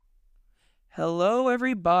Hello,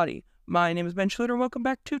 everybody. My name is Ben Schluter, and welcome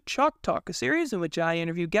back to Chalk Talk, a series in which I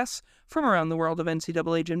interview guests from around the world of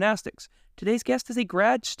NCAA gymnastics. Today's guest is a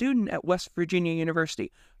grad student at West Virginia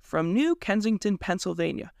University from New Kensington,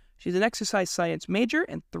 Pennsylvania. She's an exercise science major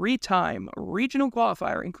and three-time regional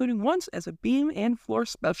qualifier, including once as a beam and floor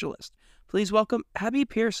specialist. Please welcome Abbie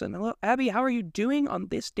Pierson. Hello, Abbie. How are you doing on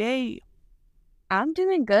this day? I'm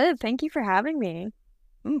doing good. Thank you for having me.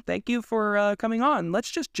 Thank you for coming on.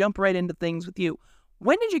 Let's just jump right into things with you.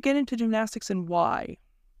 When did you get into gymnastics and why?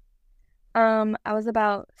 I was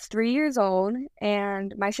about 3 years old,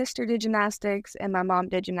 and my sister did gymnastics, and my mom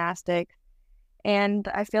did gymnastics. And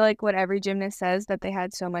I feel like what every gymnast says, that they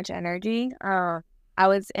had so much energy. I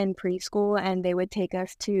was in preschool, and they would take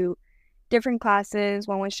us to different classes.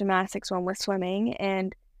 One was gymnastics, one was swimming.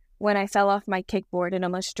 And when I fell off my kickboard and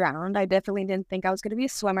almost drowned, I definitely didn't think I was going to be a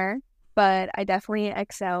swimmer, but I definitely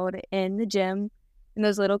excelled in the gym in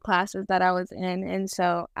those little classes that I was in. And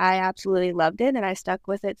so I absolutely loved it, and I stuck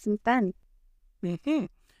with it since then. Mm-hmm.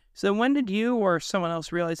 So when did you or someone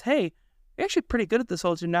else realize, hey, you're actually pretty good at this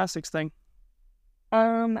whole gymnastics thing?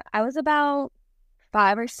 I was about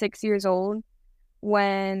 5 or 6 years old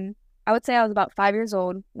when I would say I was about 5 years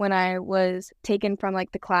old when I was taken from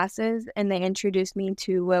like the classes, and they introduced me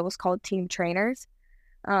to what was called team trainers.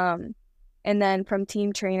 Um, and then from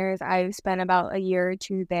team trainers, I spent about a year or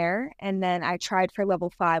two there, and then I tried for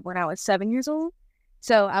level 5 when I was 7 years old.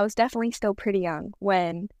 So I was definitely still pretty young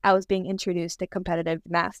when I was being introduced to competitive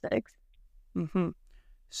gymnastics. Mm-hmm.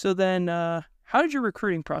 So then, how did your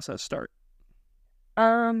recruiting process start?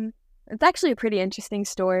 It's actually a pretty interesting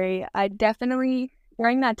story. I definitely,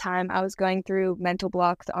 during that time, I was going through mental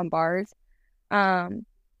blocks on bars. Um,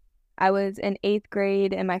 I was in 8th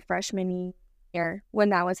grade in my freshman year when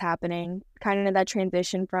that was happening, kind of that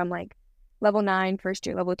transition from like level 9, first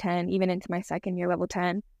year, level 10, even into my second year, level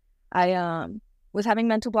 10. I was having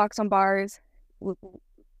mental blocks on bars,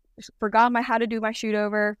 forgot how to do my shoot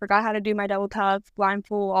over, forgot how to do my double tuck,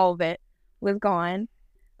 blindfold, all of it was gone.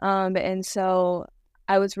 And so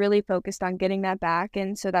I was really focused on getting that back.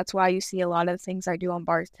 And so that's why you see a lot of the things I do on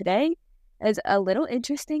bars today is a little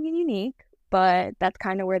interesting and unique, but that's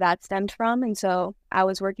kind of where that stemmed from. And so I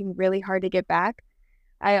was working really hard to get back.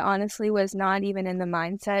 I honestly was not even in the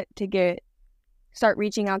mindset to start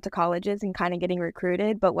reaching out to colleges and kind of getting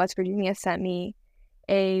recruited, but West Virginia sent me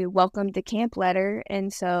a welcome to camp letter.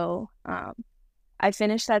 And so I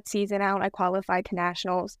finished that season out. I qualified to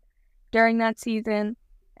nationals during that season,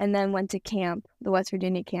 and then went to camp, the West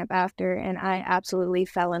Virginia camp after, and I absolutely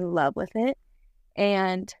fell in love with it.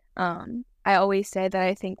 And I always say that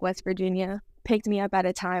I think West Virginia picked me up at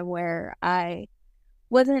a time where I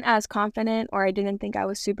wasn't as confident, or I didn't think I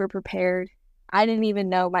was super prepared. I didn't even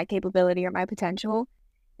know my capability or my potential.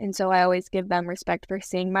 And so I always give them respect for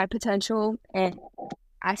seeing my potential, and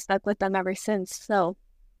I stuck with them ever since. So,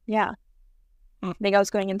 yeah. I think I was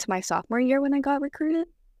going into my sophomore year when I got recruited.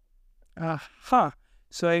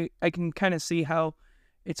 So I can kind of see how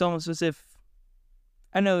it's almost as if,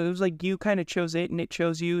 I know, it was like you kind of chose it and it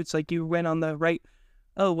chose you. It's like you went on the right,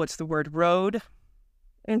 what's the word, road?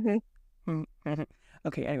 Mm-hmm.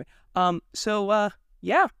 Okay, anyway.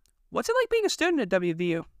 Yeah. What's it like being a student at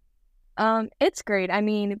WVU? It's great. I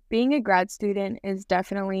mean, being a grad student is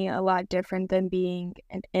definitely a lot different than being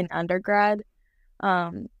an undergrad.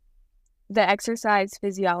 Um, the exercise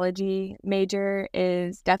physiology major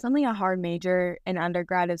is definitely a hard major in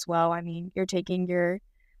undergrad as well. I mean, you're taking your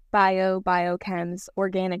biochems,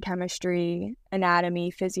 organic chemistry,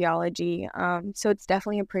 anatomy, physiology. So it's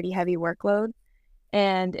definitely a pretty heavy workload.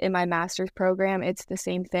 And in my master's program, it's the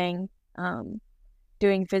same thing.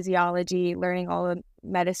 Doing physiology, learning all the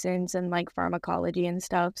medicines and like pharmacology and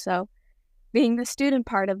stuff. So being the student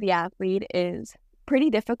part of the athlete is pretty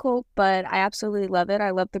difficult, but I absolutely love it.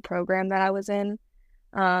 I love the program that I was in.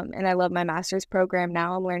 And I love my master's program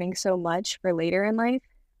now. I'm learning so much for later in life.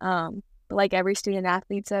 But like every student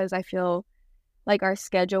athlete says, I feel like our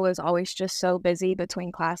schedule is always just so busy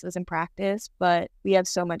between classes and practice, but we have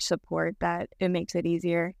so much support that it makes it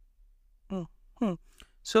easier. Mm-hmm.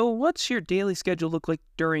 So what's your daily schedule look like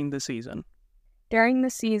during the season? During the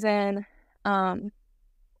season,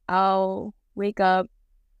 I'll wake up,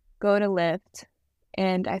 go to lift,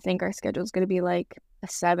 and I think our schedule is going to be like a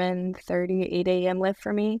 7:30, 8 a.m. lift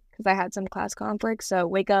for me because I had some class conflicts. So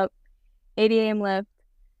wake up, 8 a.m. lift,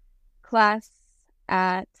 class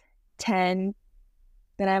at 10,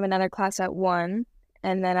 then I have another class at 1,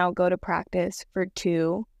 and then I'll go to practice for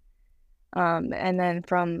 2. And then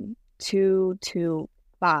from 2 to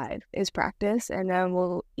 5 is practice, and then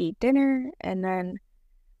we'll eat dinner, and then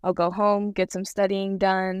I'll go home, get some studying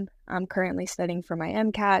done. I'm currently studying for my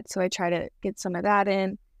MCAT, so I try to get some of that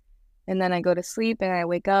in. And then I go to sleep and I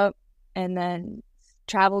wake up, and then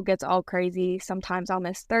travel gets all crazy. Sometimes I'll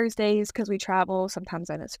miss Thursdays because we travel. Sometimes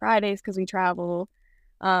I miss Fridays because we travel.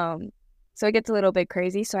 So it gets a little bit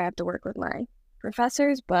crazy, so I have to work with my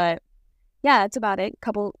professors. But yeah, that's about it.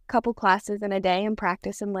 Couple classes in a day and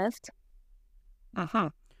practice and lift. Uh-huh.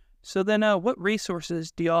 So then what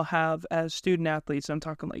resources do y'all have as student athletes? I'm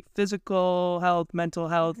talking like physical health, mental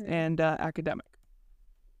health, and academic.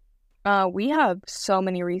 We have so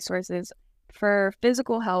many resources. For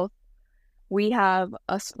physical health, we have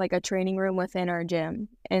like a training room within our gym.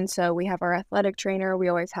 And so we have our athletic trainer. We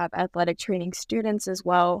always have athletic training students as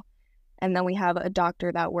well. And then we have a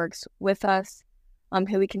doctor that works with us,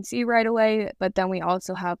 who we can see right away. But then we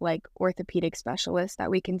also have like orthopedic specialists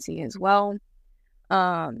that we can see as well.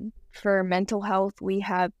 For mental health, we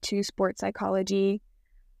have 2 sports psychology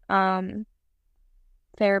therapists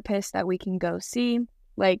that we can go see.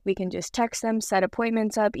 Like, we can just text them, set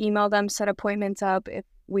appointments up, email them, set appointments up. If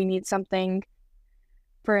we need something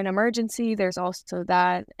for an emergency, there's also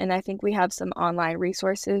that. And I think we have some online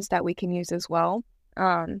resources that we can use as well.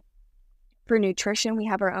 For nutrition, we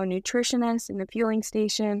have our own nutritionist in the fueling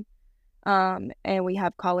station. And we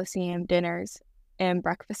have Coliseum dinners and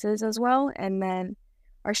breakfasts as well. And then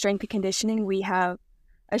our strength and conditioning, we have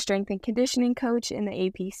a strength and conditioning coach in the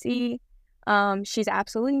APC. She's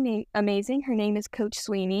absolutely amazing. Her name is Coach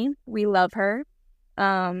Sweeney. We love her.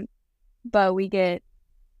 But we get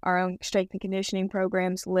our own strength and conditioning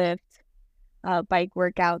programs, lift, bike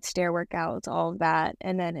workouts, stair workouts, all of that.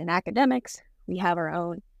 And then in academics, we have our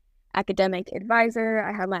own academic advisor.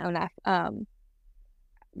 I have my own, I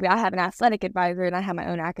have an athletic advisor, and I have my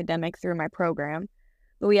own academic through my program.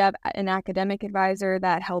 But we have an academic advisor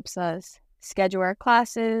that helps us schedule our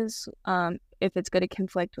classes, if it's going to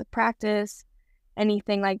conflict with practice,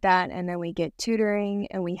 anything like that. And then we get tutoring,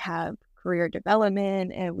 and we have career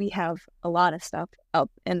development, and we have a lot of stuff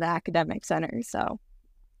up in the academic center. So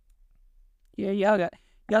Yeah,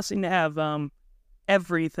 y'all seem to have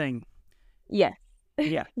everything. yeah.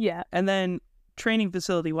 Yeah. Yeah. And then training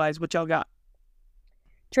facility wise, what y'all got?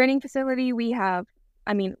 Training facility, we have,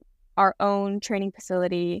 our own training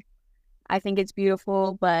facility. I think it's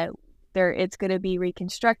beautiful, but it's going to be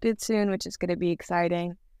reconstructed soon, which is going to be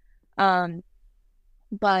exciting.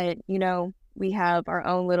 But, we have our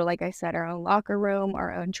own little, like I said, our own locker room,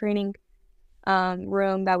 our own training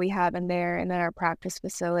room that we have in there, and then our practice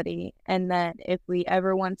facility. And then if we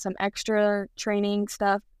ever want some extra training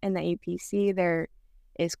stuff in the APC, there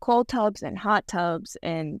is cold tubs and hot tubs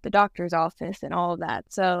and the doctor's office and all of that.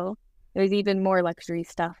 So there's even more luxury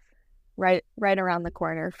stuff right around the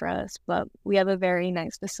corner for us. But we have a very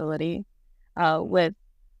nice facility with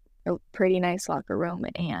a pretty nice locker room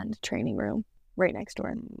and training room right next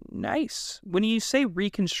door. Nice. When you say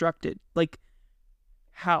reconstructed, like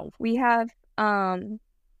how? We have,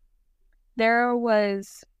 there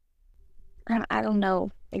was, I don't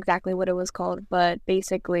know exactly what it was called, but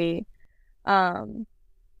basically,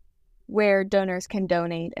 where donors can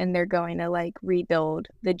donate, and they're going to like rebuild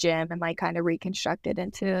the gym and like kind of reconstruct it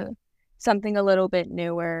into something a little bit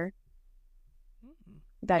newer.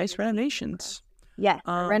 Nice renovations. Yes,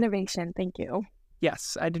 renovation. Thank you.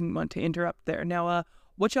 Yes, I didn't want to interrupt there. Now,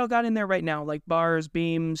 what y'all got in there right now? Like bars,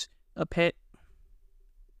 beams, a pit?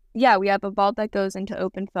 Yeah, we have a vault that goes into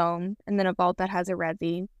open foam, and then a vault that has a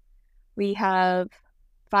resi. We have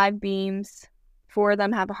 5 beams. 4 of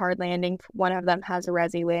them have a hard landing. 1 of them has a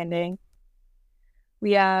resi landing.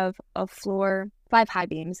 We have a floor, 5 high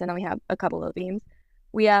beams, and then we have a couple of beams.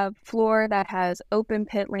 We have floor that has open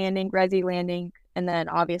pit landing, resi landing, and then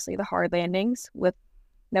obviously the hard landings.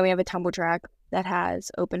 Then we have a tumble track that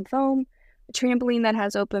has open foam, a trampoline that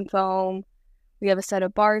has open foam. We have a set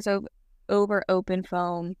of bars over open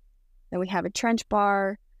foam. Then we have a trench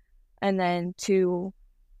bar, and then two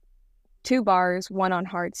bars, 1 on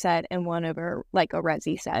hard set and 1 over like a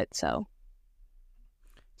resi set. So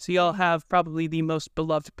y'all have probably the most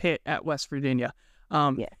beloved pit at West Virginia.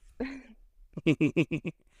 Yes.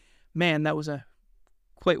 Man, that was a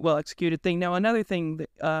quite well executed thing. Now, another thing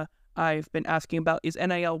that I've been asking about is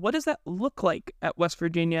NIL. What does that look like at West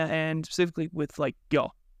Virginia, and specifically with like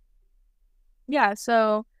y'all? Yeah,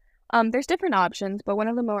 so there's different options, but one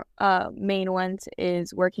of the more main ones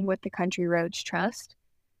is working with the Country Roads Trust,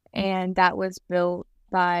 and that was built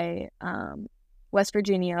by West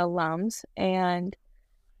Virginia alums, and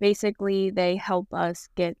basically they help us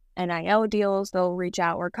get NIL deals. They'll reach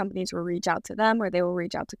out, or companies will reach out to them, or they will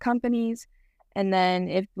reach out to companies. And then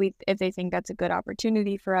if they think that's a good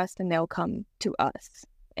opportunity for us, then they'll come to us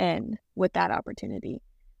and with that opportunity.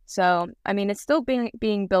 So, I mean, it's still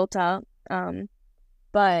being built up,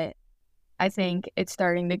 but I think it's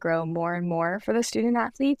starting to grow more and more for the student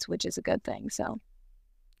athletes, which is a good thing. So,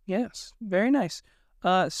 Yes, very nice.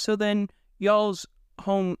 So then y'all's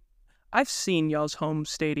home, I've seen y'all's home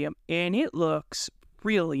stadium, and it looks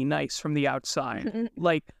really nice from the outside.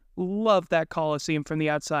 Like, love that Coliseum from the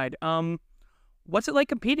outside. What's it like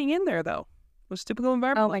competing in there, though? What's typical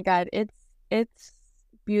environment? oh my God, it's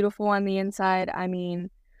beautiful on the inside. I mean,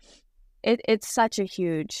 it's such a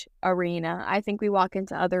huge arena. I think we walk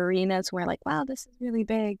into other arenas and we're like, wow, this is really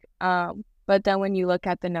big. But then when you look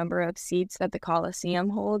at the number of seats that the Coliseum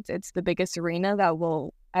holds, it's the biggest arena that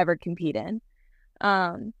we'll ever compete in.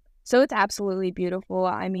 So it's absolutely beautiful.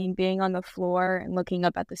 I mean, being on the floor and looking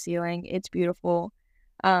up at the ceiling, it's beautiful.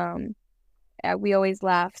 We always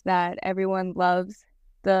laugh that everyone loves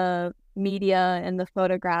the media and the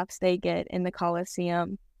photographs they get in the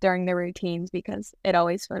Coliseum during the routines because it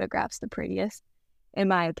always photographs the prettiest, in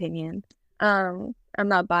my opinion. I'm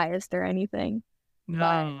not biased or anything.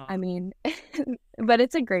 But No. I mean, but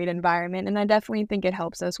it's a great environment, and I definitely think it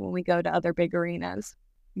helps us when we go to other big arenas.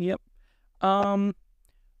 Yep.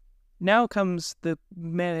 Now comes the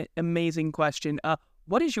amazing question.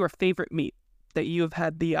 What is your favorite meet that you have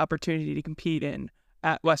had the opportunity to compete in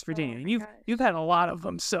at West Virginia? my You've gosh. you've had a lot of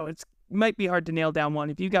them, so it might be hard to nail down one.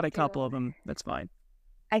 If you got a Do. couple of them, that's fine.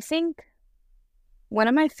 I think one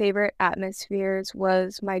of my favorite atmospheres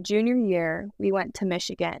was my junior year. We went to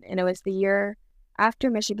Michigan, and it was the year after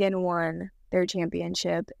Michigan won their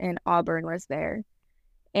championship, and Auburn was there.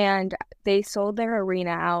 And they sold their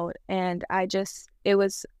arena out, and it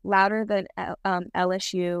was louder than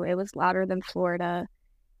LSU. It was louder than Florida.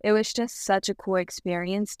 It was just such a cool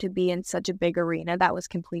experience to be in such a big arena that was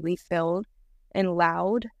completely filled and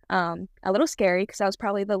loud. A little scary because that was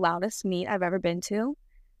probably the loudest meet I've ever been to,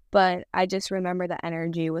 but I just remember the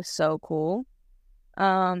energy was so cool.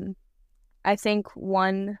 I think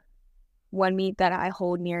one meet that I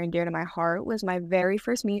hold near and dear to my heart was my very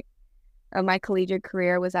first meet of my collegiate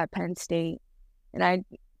career was at Penn State, and I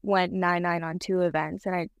went 9-9 on 2 events,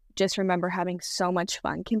 and I just remember having so much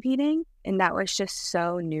fun competing, and that was just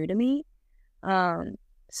so new to me.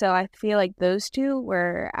 So I feel like those two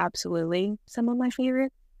were absolutely some of my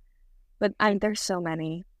favorites, but there's so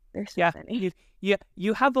many. There's so Yeah, many.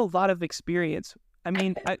 you have a lot of experience. I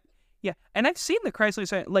mean, and I've seen the Chrysler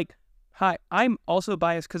Center. Like, hi, I'm also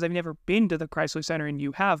biased because I've never been to the Chrysler Center, and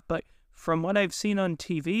you have. But from what I've seen on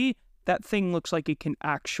TV, that thing looks like it can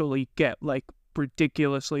actually get like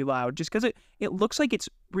ridiculously loud, just because it looks like it's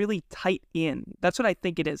really tight in. That's what I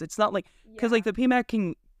think it is. It's not like because like the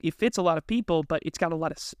PMAC it fits a lot of people, but it's got a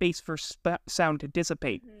lot of space for sound to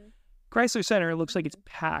dissipate. Chrysler Center looks like it's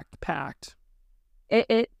packed.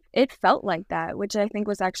 It felt like that, which I think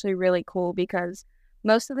was actually really cool because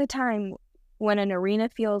most of the time when an arena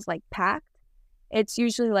feels like packed, it's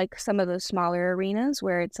usually like some of those smaller arenas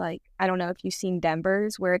where it's like, I don't know if you've seen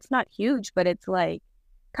Denver's, where it's not huge, but it's like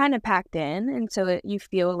kind of packed in. And so you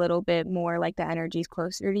feel a little bit more like the energy's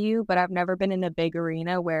closer to you. But I've never been in a big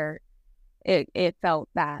arena where it felt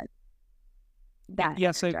that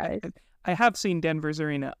Yes, energized. I have seen Denver's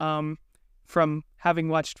arena from having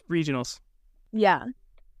watched regionals. Yeah.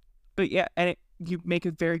 But yeah, and you make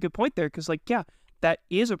a very good point there because like that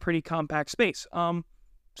is a pretty compact space.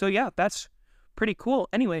 So yeah, that's pretty cool.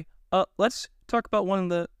 Anyway, let's talk about one of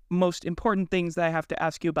the most important things that I have to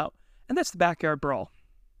ask you about, and that's the backyard brawl,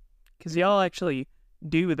 because y'all actually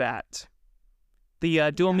do that.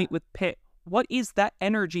 The dual meet with Pitt. What is that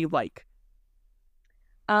energy like?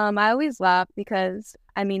 I always laugh because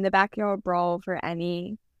I mean the backyard brawl for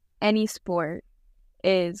any sport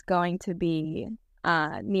is going to be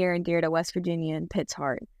near and dear to West Virginia and Pitt's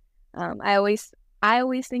heart. I always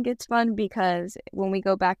think it's fun because when we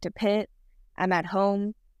go back to Pitt, I'm at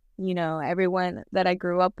home. You know, everyone that I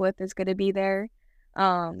grew up with is going to be there.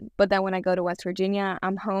 But then when I go to West Virginia,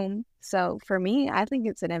 I'm home. So for me, I think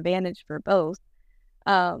it's an advantage for both.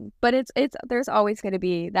 But it's there's always going to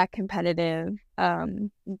be that competitive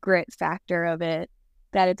grit factor of it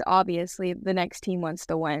that it's obviously the next team wants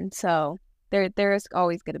to win. So there's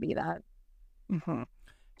always going to be that. Mm-hmm.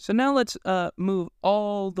 So now let's move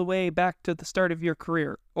all the way back to the start of your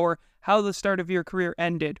career, or how the start of your career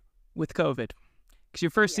ended with COVID, because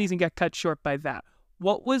your first season got cut short by that.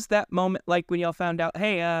 What was that moment like when y'all found out,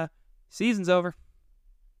 hey, season's over?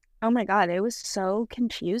 Oh my God, it was so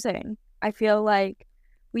confusing. I feel like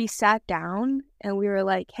we sat down and we were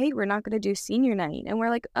like, hey, we're not going to do senior night. And we're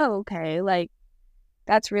like, oh, okay. Like,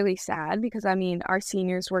 that's really sad because, I mean, our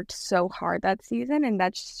seniors worked so hard that season and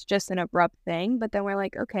that's just an abrupt thing. But then we're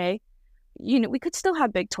like, okay, we could still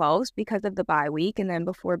have Big 12s because of the bye week and then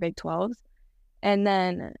before Big 12s. And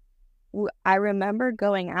then I remember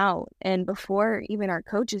going out, and before even our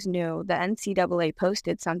coaches knew, the NCAA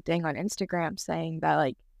posted something on Instagram saying that,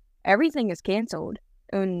 like, everything is canceled.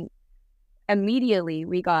 And immediately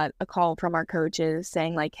we got a call from our coaches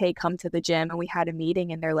saying, like, hey, come to the gym. And we had a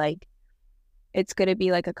meeting, and they're like, it's going to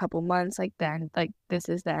be like a couple months, like, then, like, this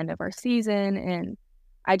is the end of our season. And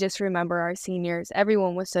I just remember our seniors,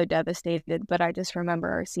 everyone was so devastated, but I just remember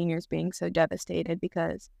our seniors being so devastated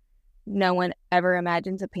because no one ever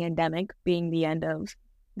imagines a pandemic being the end of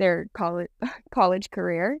their college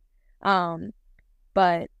career.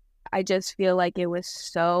 But I just feel like it was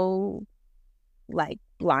so, like,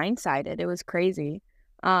 blindsided. It was crazy.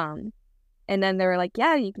 And then they were like,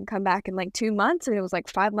 yeah, you can come back in like 2 months. And it was like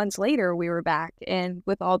 5 months later we were back, and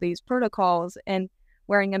with all these protocols and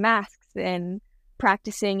wearing a masks and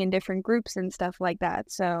practicing in different groups and stuff like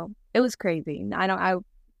that. So it was crazy. I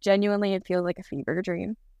genuinely, it feels like a fever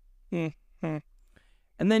dream. Mm-hmm.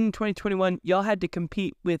 And then in 2021, y'all had to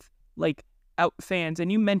compete with, like, out fans.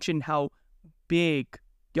 And you mentioned how big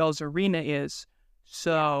y'all's arena is.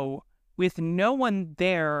 So with no one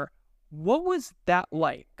there, what was that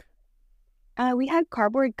like? We had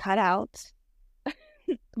cardboard cutouts,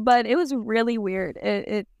 but it was really weird.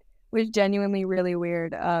 It was genuinely really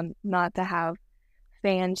weird not to have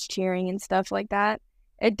fans cheering and stuff like that.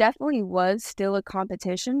 It definitely was still a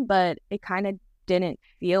competition, but it kind of didn't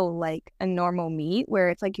feel like a normal meet where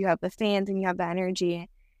it's like you have the fans and you have the energy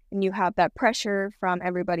and you have that pressure from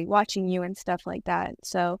everybody watching you and stuff like that.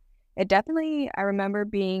 So it definitely, I remember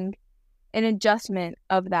being an adjustment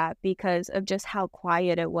of that because of just how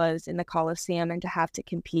quiet it was in the Coliseum, and to have to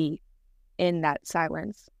compete in that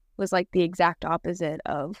silence was like the exact opposite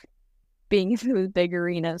of being in those big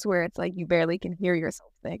arenas where it's like you barely can hear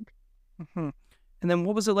yourself think. Mm-hmm. And then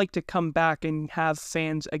what was it like to come back and have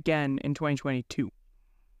fans again in 2022?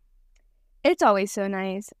 It's always so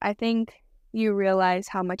nice. I think you realize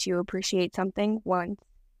how much you appreciate something once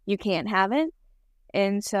you can't have it.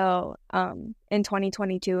 And so in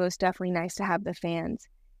 2022, it was definitely nice to have the fans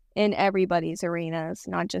in everybody's arenas,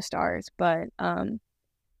 not just ours. But and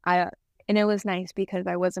it was nice because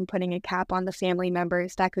I wasn't putting a cap on the family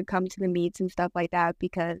members that could come to the meets and stuff like that,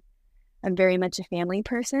 because I'm very much a family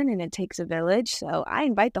person and it takes a village. So I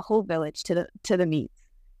invite the whole village to the meets.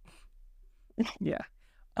 Yeah.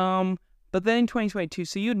 But then in 2022,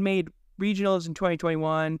 so you'd made regionals in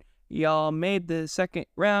 2021. Y'all made the second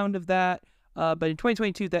round of that. But in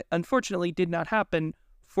 2022, that unfortunately did not happen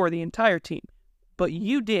for the entire team. But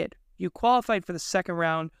you did. You qualified for the second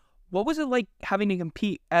round. What was it like having to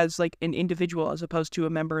compete as, like, an individual as opposed to a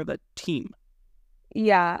member of a team?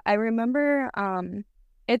 Yeah, I remember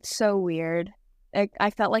it's so weird.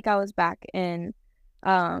 I felt like I was back in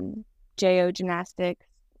JO gymnastics,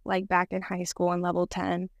 like back in high school in level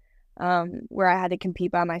 10, where I had to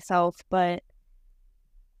compete by myself. But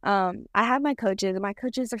I had my coaches, and my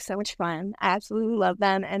coaches are so much fun. I absolutely love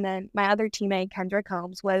them. And then my other teammate, Kendra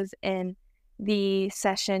Combs, was in the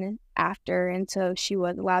session after, and so she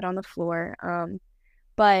was allowed on the floor.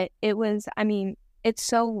 But it was, I mean, it's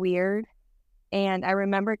so weird. And I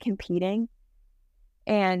remember competing,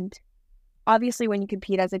 and obviously when you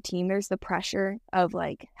compete as a team, there's the pressure of,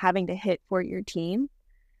 like, having to hit for your team.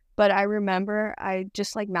 But I remember I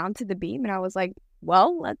just, like, mounted the beam, and I was like,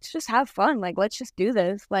 well, let's just have fun. Like, let's just do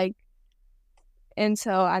this. Like, and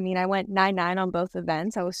so, I mean, I went 9-9 on both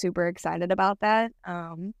events. I was super excited about that.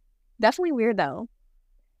 Definitely weird, though.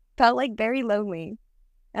 Felt, like, very lonely.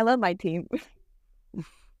 I love my team.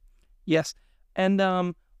 Yes.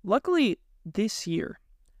 And luckily this year,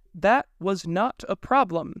 that was not a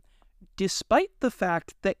problem, despite the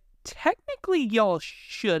fact that technically y'all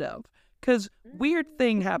should have, because weird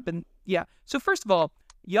thing happened. Yeah. So first of all,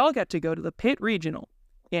 y'all got to go to the Pitt Regional,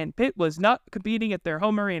 and Pitt was not competing at their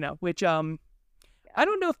home arena, which I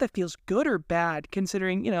don't know if that feels good or bad,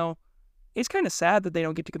 considering, it's kind of sad that they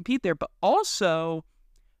don't get to compete there, but also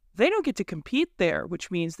they don't get to compete there, which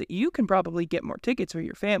means that you can probably get more tickets for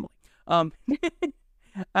your family.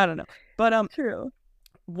 I don't know. But True.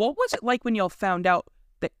 what was it like when y'all found out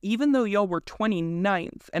that even though y'all were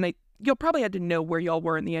 29th, and y'all probably had to know where y'all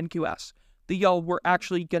were in the NQS, that y'all were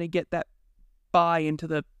actually going to get that bye into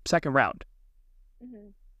the second round? Mm-hmm.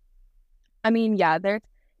 I mean, yeah,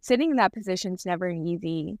 sitting in that position is never an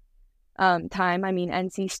easy time. I mean,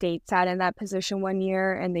 NC State sat in that position one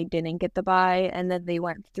year and they didn't get the bye, and then they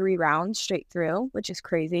went 3 rounds straight through, which is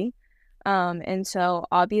crazy. And so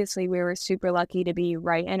obviously we were super lucky to be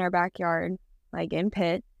right in our backyard, like in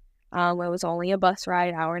Pitt. It was only a bus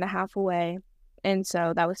ride, hour and a half away. And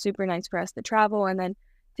so that was super nice for us to travel. And then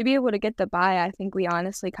to be able to get the bye, I think we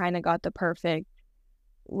honestly kind of got the perfect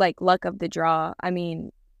like luck of the draw. I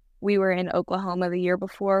mean, we were in Oklahoma the year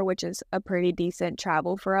before, which is a pretty decent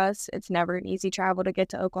travel for us. It's never an easy travel to get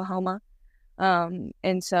to Oklahoma.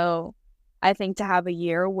 And so I think to have a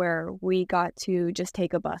year where we got to just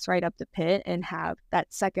take a bus right up the pit and have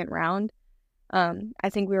that second round, I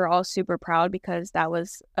think we were all super proud because that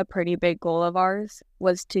was a pretty big goal of ours,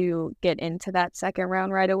 was to get into that second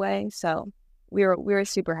round right away. So we were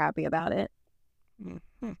super happy about it.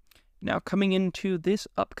 Mm-hmm. Now, coming into this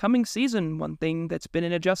upcoming season, one thing that's been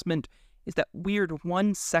an adjustment is that weird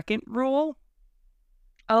 1 second rule.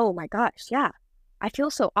 Oh my gosh, yeah. I feel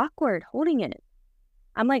so awkward holding it.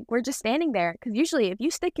 I'm like, we're just standing there. Because usually if you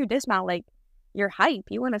stick your dismount, like, you're hype.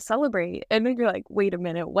 You want to celebrate. And then you're like, wait a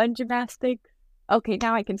minute, one gymnastic? Okay,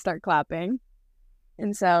 now I can start clapping.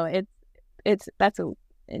 And so that's an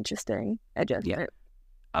interesting adjustment. Yeah.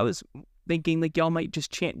 I was thinking like y'all might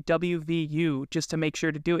just chant WVU just to make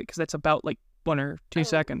sure to do it, because that's about like 1 or 2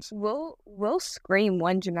 seconds. We'll scream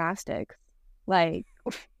one gymnastics. Like,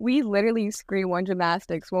 we literally scream one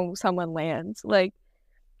gymnastics when someone lands. Like,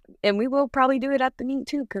 and we will probably do it at the meet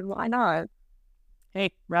too, because why not?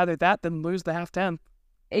 Hey, rather that than lose the half 10.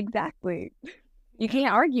 Exactly. You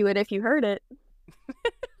can't argue it if you heard it.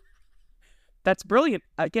 That's brilliant.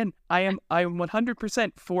 Again, I am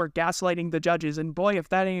 100% for gaslighting the judges, and boy, if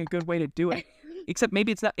that ain't a good way to do it. Except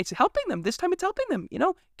maybe it's not. It's helping them. This time it's helping them, you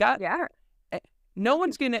know? Yeah. No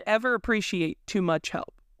one's going to ever appreciate too much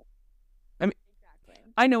help. I mean,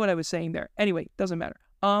 exactly. I know what I was saying there. Anyway, doesn't matter.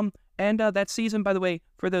 And that season, by the way,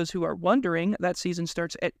 for those who are wondering, that season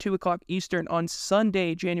starts at 2 o'clock Eastern on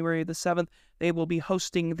Sunday, January the 7th. They will be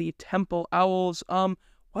hosting the Temple Owls.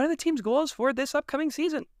 What are the team's goals for this upcoming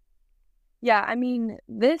season? Yeah, I mean,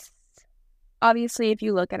 obviously, if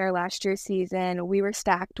you look at our last year's season, we were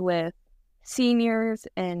stacked with seniors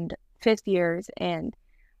and fifth years and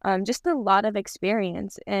just a lot of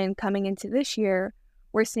experience. And coming into this year,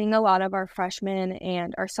 we're seeing a lot of our freshmen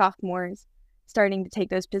and our sophomores starting to take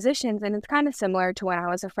those positions. And it's kind of similar to when I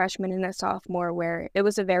was a freshman and a sophomore, where it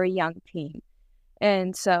was a very young team.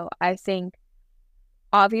 And so I think,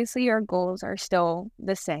 obviously, our goals are still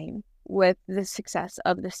the same with the success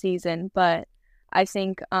of the season. But I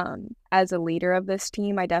think as a leader of this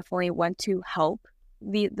team, I definitely want to help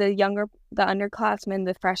the underclassmen,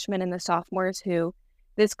 the freshmen and the sophomores, who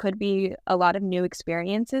this could be a lot of new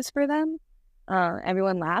experiences for them.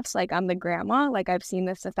 Everyone laughs like I'm the grandma, like I've seen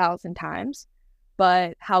this 1,000 times.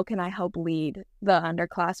 But how can I help lead the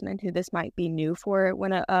underclassmen who this might be new for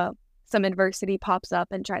when some adversity pops up,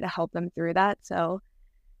 and try to help them through that? So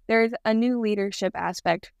there's a new leadership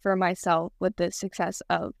aspect for myself with the success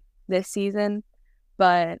of this season.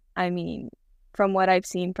 But I mean, from what I've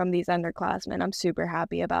seen from these underclassmen, I'm super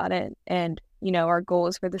happy about it. And, you know, our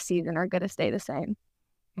goals for the season are going to stay the same.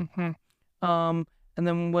 Mm-hmm. And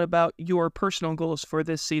then what about your personal goals for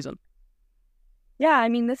this season? Yeah, I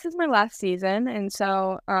mean, this is my last season. And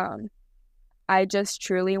so I just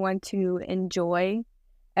truly want to enjoy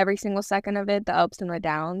every single second of it, the ups and the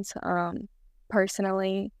downs.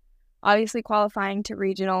 Personally, obviously qualifying to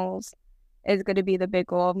regionals is going to be the big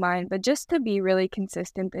goal of mine, but just to be really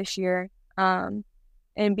consistent this year and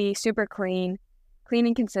be super clean. Clean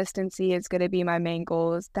and consistency is going to be my main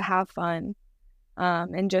goal, is to have fun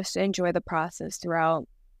and just enjoy the process throughout.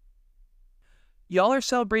 Y'all are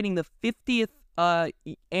celebrating the 50th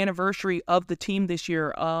anniversary of the team this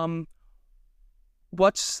year.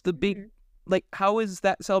 What's the big, like, how is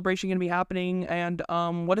that celebration going to be happening, and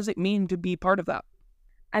what does it mean to be part of that?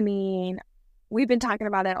 I mean, we've been talking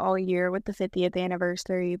about it all year with the 50th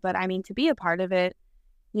anniversary, but I mean, to be a part of it,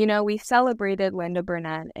 you know, we celebrated Linda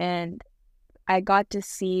Burnett, and I got to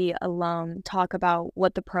see alum talk about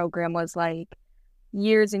what the program was like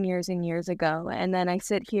years and years and years ago. And then I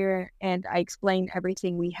sit here and I explain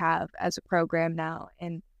everything we have as a program now.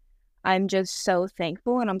 And I'm just so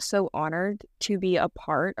thankful, and I'm so honored to be a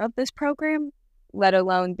part of this program, let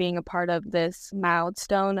alone being a part of this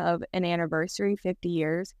milestone of an anniversary, 50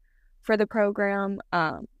 years for the program.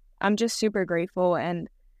 I'm just super grateful, and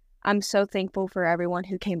I'm so thankful for everyone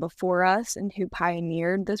who came before us and who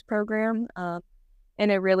pioneered this program.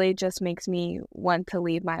 And it really just makes me want to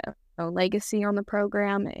leave my own legacy on the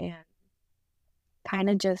program and kind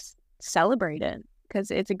of just celebrate it, because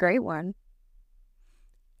it's a great one.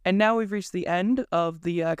 And now we've reached the end of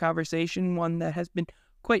the conversation, one that has been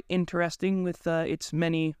quite interesting with its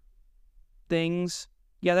many things.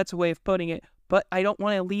 Yeah, that's a way of putting it. But I don't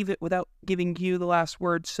want to leave it without giving you the last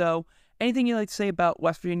word. So anything you'd like to say about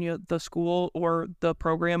West Virginia, the school, or the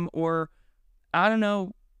program, or, I don't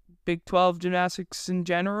know, Big 12 gymnastics in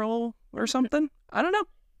general or something? I don't know.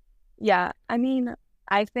 Yeah, I mean,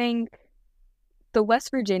 I think the West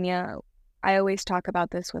Virginia, I always talk about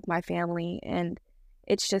this with my family, and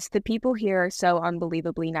it's just the people here are so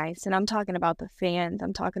unbelievably nice. And I'm talking about the fans,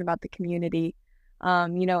 I'm talking about the community.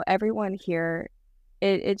 Everyone here,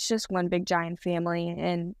 it's just one big giant family,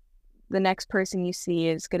 and the next person you see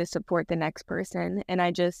is going to support the next person. And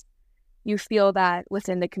you feel that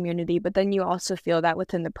within the community, but then you also feel that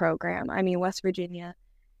within the program. I mean, West Virginia,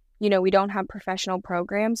 we don't have professional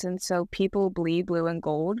programs, and so people bleed blue and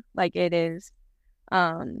gold. Like it is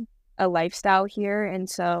a lifestyle here. And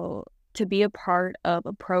so to be a part of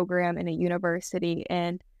a program in a university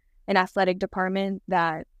and an athletic department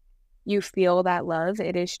that you feel that love,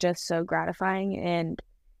 it is just so gratifying. And,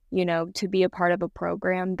 to be a part of a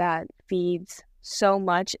program that feeds so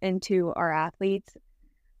much into our athletes.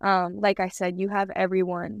 Like I said, you have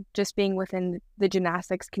everyone just being within the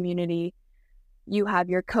gymnastics community. You have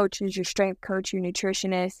your coaches, your strength coach, your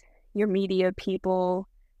nutritionist, your media people,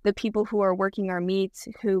 the people who are working our meets,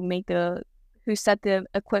 who set the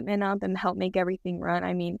equipment up and help make everything run.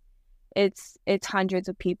 I mean, it's hundreds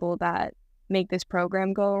of people that make this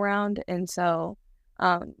program go around. And so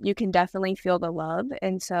you can definitely feel the love.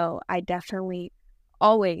 And so I definitely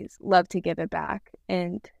always love to give it back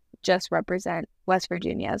and just represent West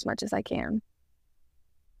Virginia as much as I can.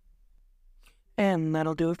 And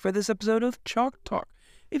that'll do it for this episode of Chalk Talk.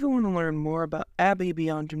 If you want to learn more about Abbie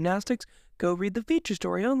beyond gymnastics, go read the feature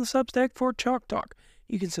story on the Substack for Chalk Talk.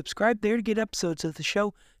 You can subscribe there to get episodes of the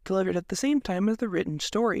show delivered at the same time as the written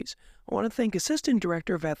stories. I want to thank Assistant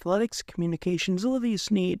Director of Athletics Communications Olivia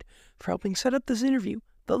Sneed for helping set up this interview,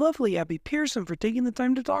 the lovely Abbie Pierson for taking the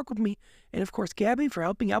time to talk with me, and of course Gabby for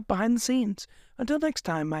helping out behind the scenes. Until next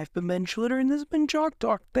time, I've been Ben Schlitter and this has been Chalk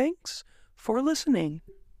Talk. Thanks for listening.